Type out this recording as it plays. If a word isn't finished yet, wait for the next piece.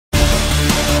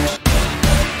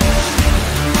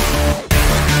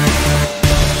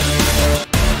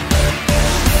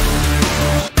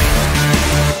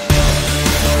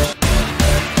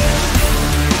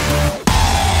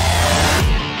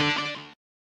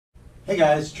Hey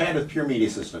guys, Chad with Pure Media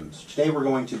Systems. Today we're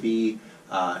going to be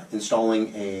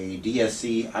installing a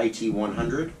DSC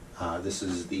IT-100. This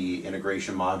is the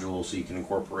integration module so you can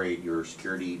incorporate your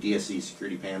DSC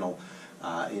security panel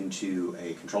into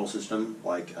a control system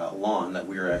like ELAN that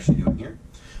we are actually doing here.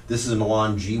 This is an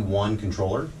ELAN G1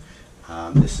 controller.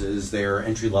 This is their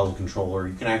entry-level controller.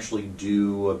 You can actually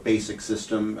do a basic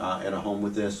system in a home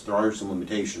with this. There are some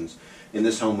limitations. In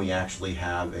this home we actually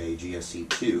have a GSC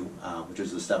 2, which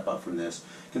is a step up from this.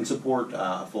 Can support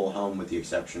a full home with the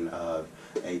exception of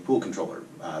a pool controller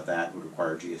that would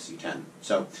require GSC 10.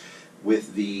 So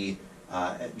with the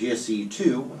GSC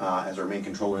 2 as our main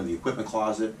controller in the equipment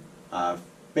closet,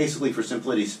 basically for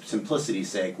simplicity's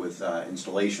sake with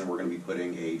installation we're going to be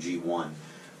putting a G1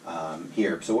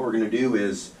 here. So what we're going to do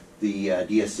is the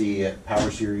DSC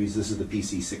PowerSeries. This is the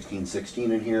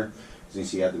PC1616 in here. As you can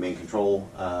see, you have the main control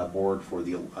board for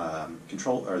the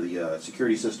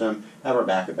security system. Have our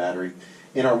backup battery.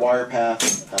 In our wire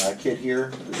path kit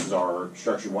here, this is our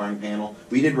structured wiring panel.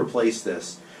 We did replace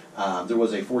this. There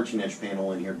was a 14-inch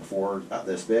panel in here before, about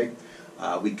this big.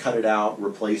 We cut it out,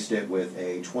 replaced it with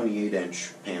a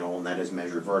 28-inch panel, and that is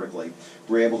measured vertically.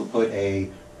 We're able to put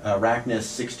a Rackness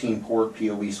 16-port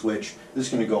PoE switch. This is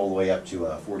going to go all the way up to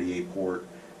a 48-port,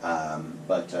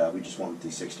 but we just went with the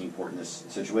 16-port in this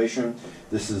situation.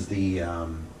 This is the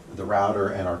router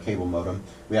and our cable modem.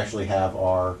 We actually have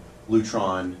our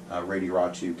Lutron Radio Raw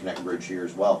 2 connect bridge here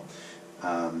as well.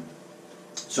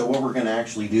 So what we're going to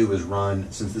actually do is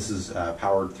run, since this is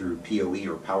powered through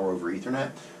PoE or Power over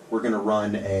Ethernet, we're going to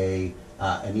run an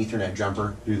Ethernet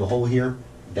jumper through the hole here,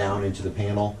 down into the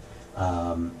panel,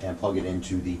 and plug it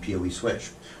into the PoE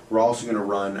switch. We're also going to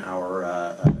run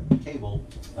our cable,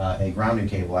 a grounding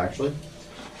cable actually,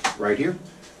 right here.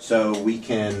 So we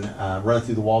can run it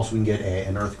through the wall so we can get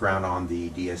an earth ground on the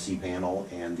DSC panel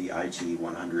and the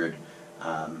IT-100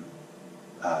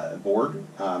 board.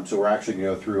 So we're actually going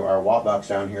to go through our watt box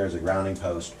down here as a grounding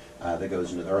post that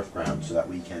goes into the earth ground so that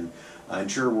we can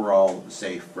ensure we're all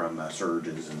safe from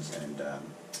surges and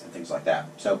things like that.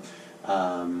 So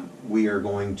we are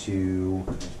going to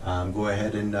go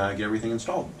ahead and get everything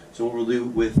installed. So what we'll do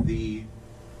with the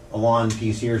ELAN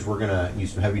piece here is we're going to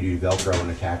use some heavy-duty Velcro and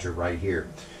attach it right here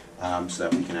so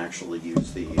that we can actually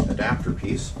use the adapter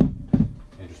piece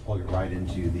and just plug it right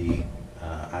into the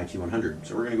IT-100.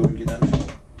 So we're going to go ahead and get that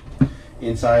installed.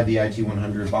 Inside the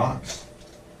IT-100 box,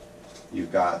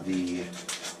 you've got the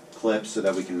clips so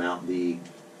that we can mount the,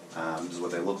 this is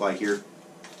what they look like here,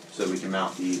 so we can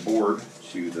mount the board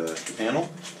to the panel.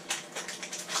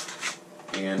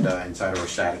 And inside of our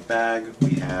static bag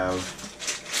we have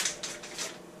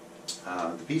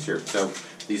the piece here. So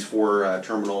these four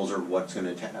terminals are what's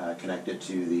going to connect it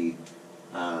to the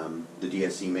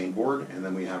DSC main board, and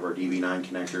then we have our DB9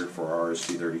 connector for our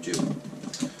RS-232.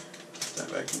 Put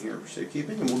that back in here for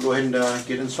safekeeping, and we'll go ahead and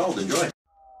get installed. Enjoy!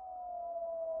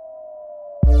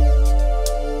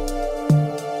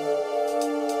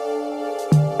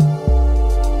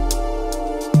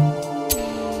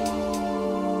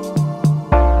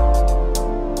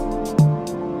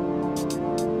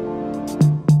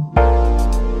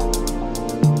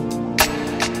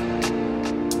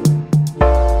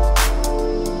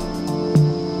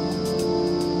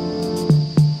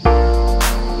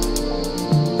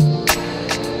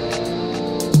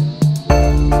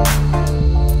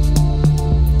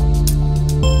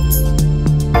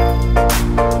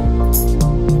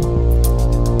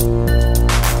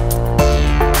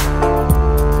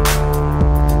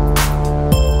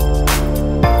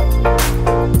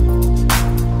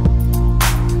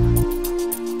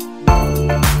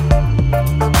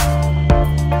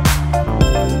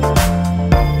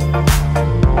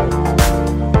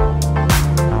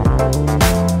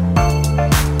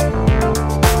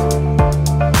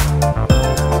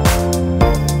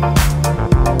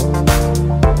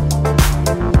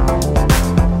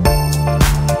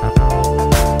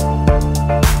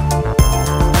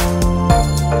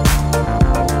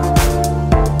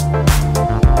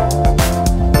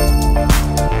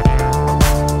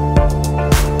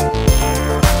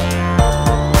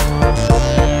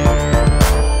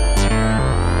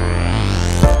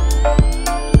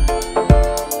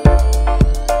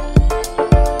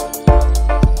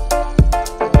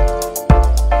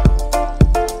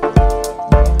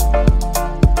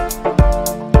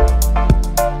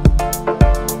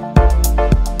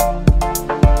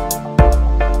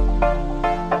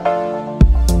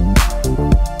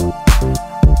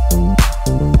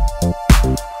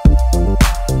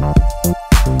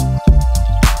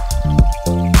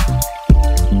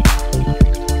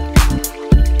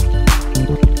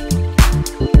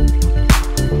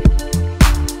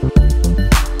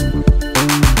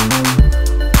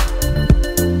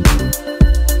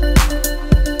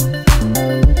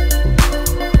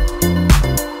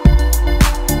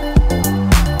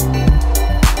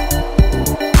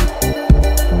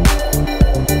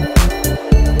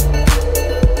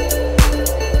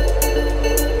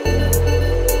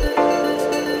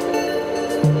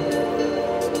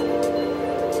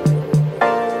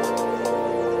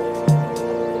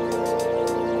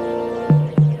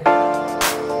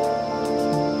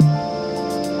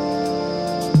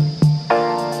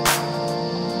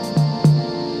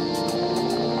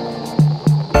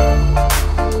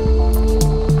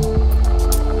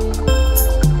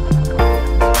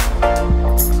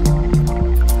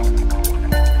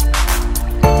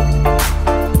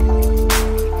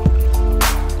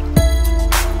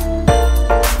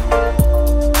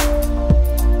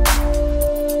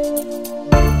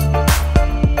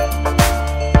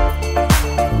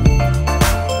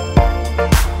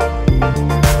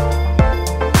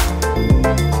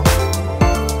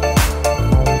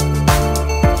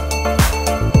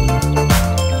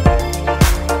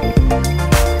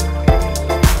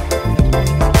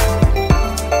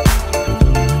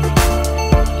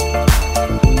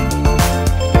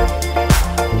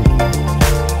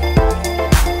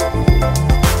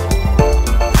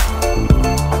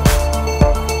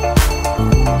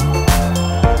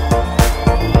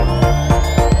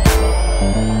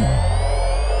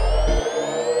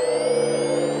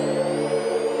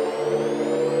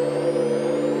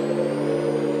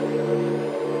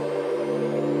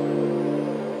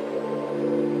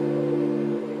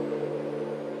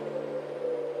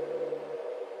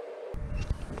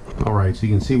 Alright, so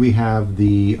you can see we have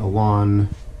the ELAN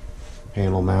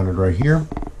panel mounted right here.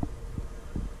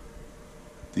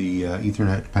 The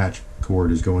Ethernet patch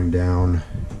cord is going down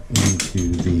into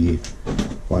the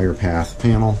wire path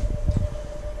panel.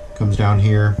 Comes down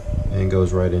here and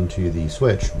goes right into the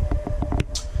switch.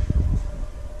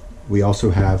 We also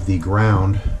have the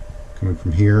ground coming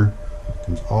from here,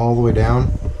 comes all the way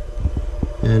down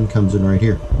and comes in right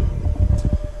here.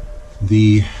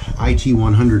 The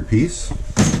IT-100 piece,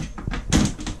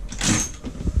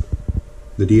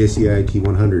 the DSC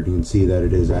IT-100, you can see that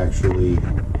it is actually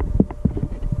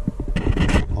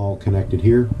all connected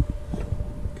here,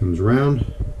 comes around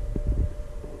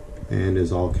and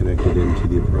is all connected into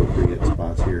the appropriate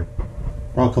spots here.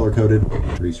 All color coded,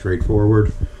 pretty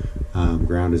straightforward.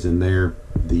 Ground is in there.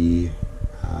 The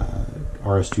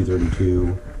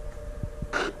RS-232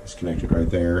 is connected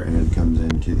right there and comes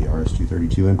into the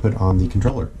RS-232 input on the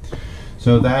controller.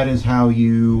 So that is how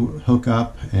you hook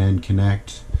up and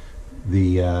connect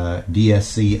the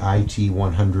DSC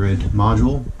IT-100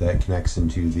 module that connects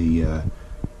into the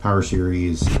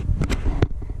PowerSeries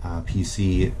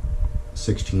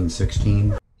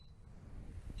PC1616.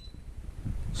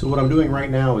 So what I'm doing right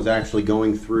now is actually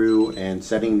going through and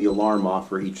setting the alarm off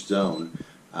for each zone.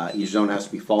 Each zone has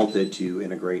to be faulted to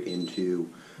integrate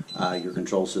into your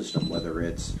control system, whether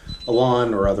it's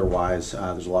ELAN or otherwise.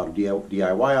 There's a lot of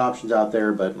DIY options out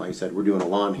there, but like I said, we're doing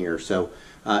ELAN here. So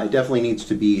it definitely needs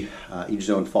to be each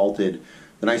zone faulted.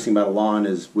 The nice thing about ELAN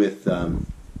is with the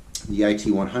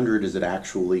IT-100 is it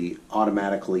actually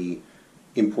automatically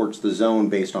imports the zone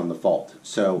based on the fault.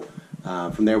 So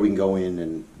from there we can go in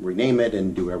and rename it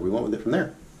and do whatever we want with it from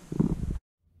there.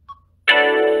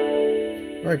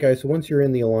 Alright guys, so once you're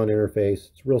in the ELAN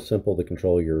interface, it's real simple to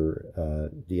control your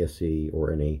DSC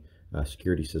or any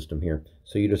security system here.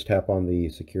 So you just tap on the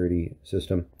security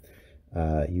system,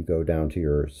 you go down to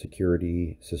your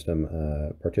security system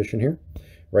partition here.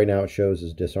 Right now it shows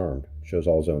as disarmed. It shows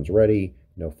all zones ready,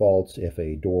 no faults. If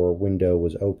a door window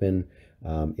was open,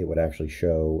 it would actually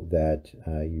show that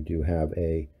you do have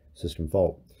a system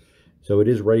fault. So it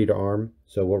is ready to arm.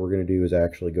 So what we're going to do is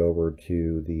actually go over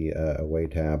to the Away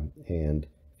tab, and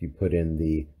if you put in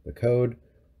the code,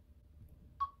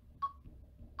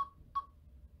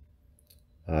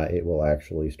 it will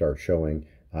actually start showing.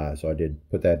 So I did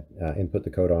put that input the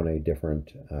code on a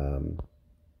different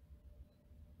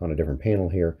panel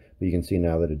here, but you can see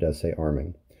now that it does say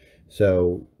arming.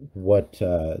 So what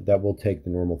that will take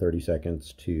the normal 30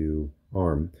 seconds to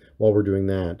arm. While we're doing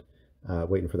that,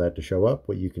 waiting for that to show up,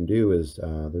 what you can do is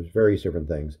there's various different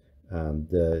things.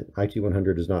 The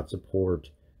IT-100 does not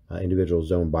support individual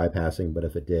zone bypassing, but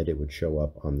if it did, it would show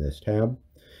up on this tab.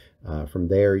 From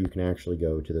there, you can actually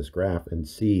go to this graph and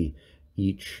see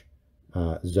each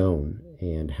zone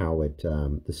and how it,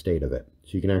 the state of it.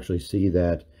 So you can actually see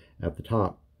that at the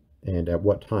top and at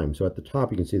what time. So at the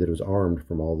top, you can see that it was armed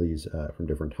from all these, from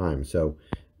different times. So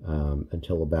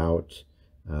until about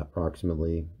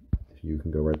approximately, if you can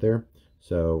go right there.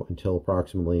 So until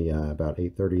approximately about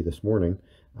 8:30 this morning,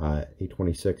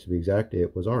 8:26 to be exact,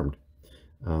 it was armed.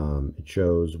 It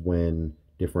shows when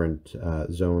different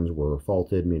zones were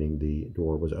faulted, meaning the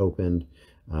door was opened,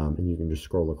 and you can just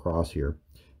scroll across here.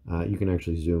 You can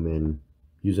actually zoom in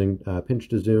using pinch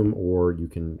to zoom, or you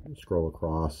can scroll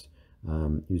across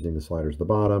using the sliders at the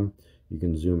bottom. You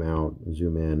can zoom out,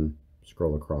 zoom in,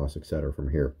 scroll across, etc. from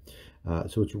here.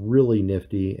 So it's really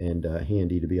nifty and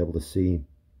handy to be able to see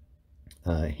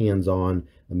hands-on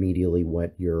immediately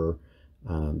what your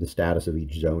the status of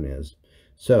each zone is.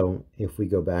 So if we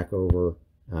go back over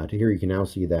to here, you can now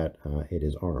see that it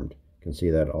is armed. You can see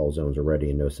that all zones are ready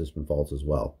and no system faults as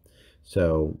well.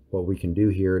 So what we can do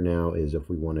here now is if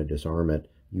we want to disarm it,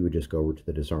 you would just go over to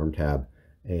the disarm tab,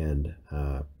 and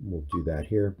we'll do that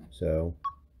here. So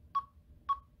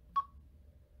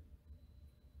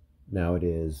now it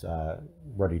is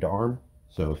ready to arm.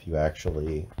 So if you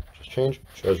actually just change, it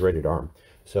shows ready to arm.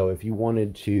 So if you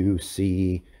wanted to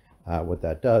see what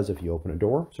that does, if you open a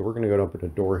door, so we're going to go to open a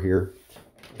door here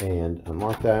and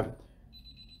unlock that.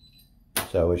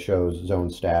 So it shows zone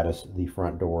status, the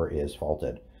front door is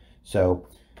faulted. So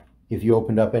if you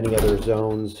opened up any other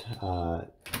zones,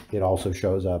 it also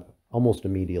shows up almost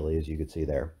immediately, as you could see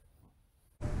there.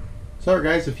 So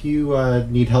guys, if you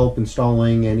need help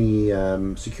installing any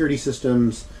security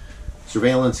systems,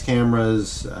 surveillance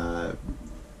cameras,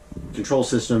 control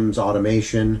systems,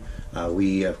 automation,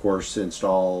 we of course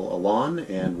install ELAN,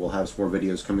 and we'll have some more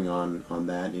videos coming on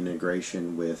that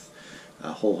integration with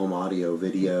whole home audio,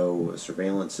 video,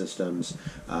 surveillance systems.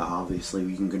 Obviously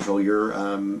we can control your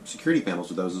security panels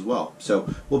with those as well. So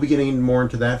we'll be getting more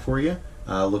into that for you.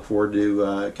 Look forward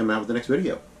to coming out with the next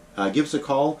video. give us a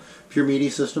call, Pure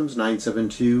Media Systems,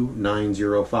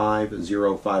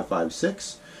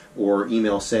 972-905-0556, or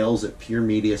email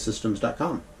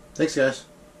sales@puremediasystems.com. Thanks, guys.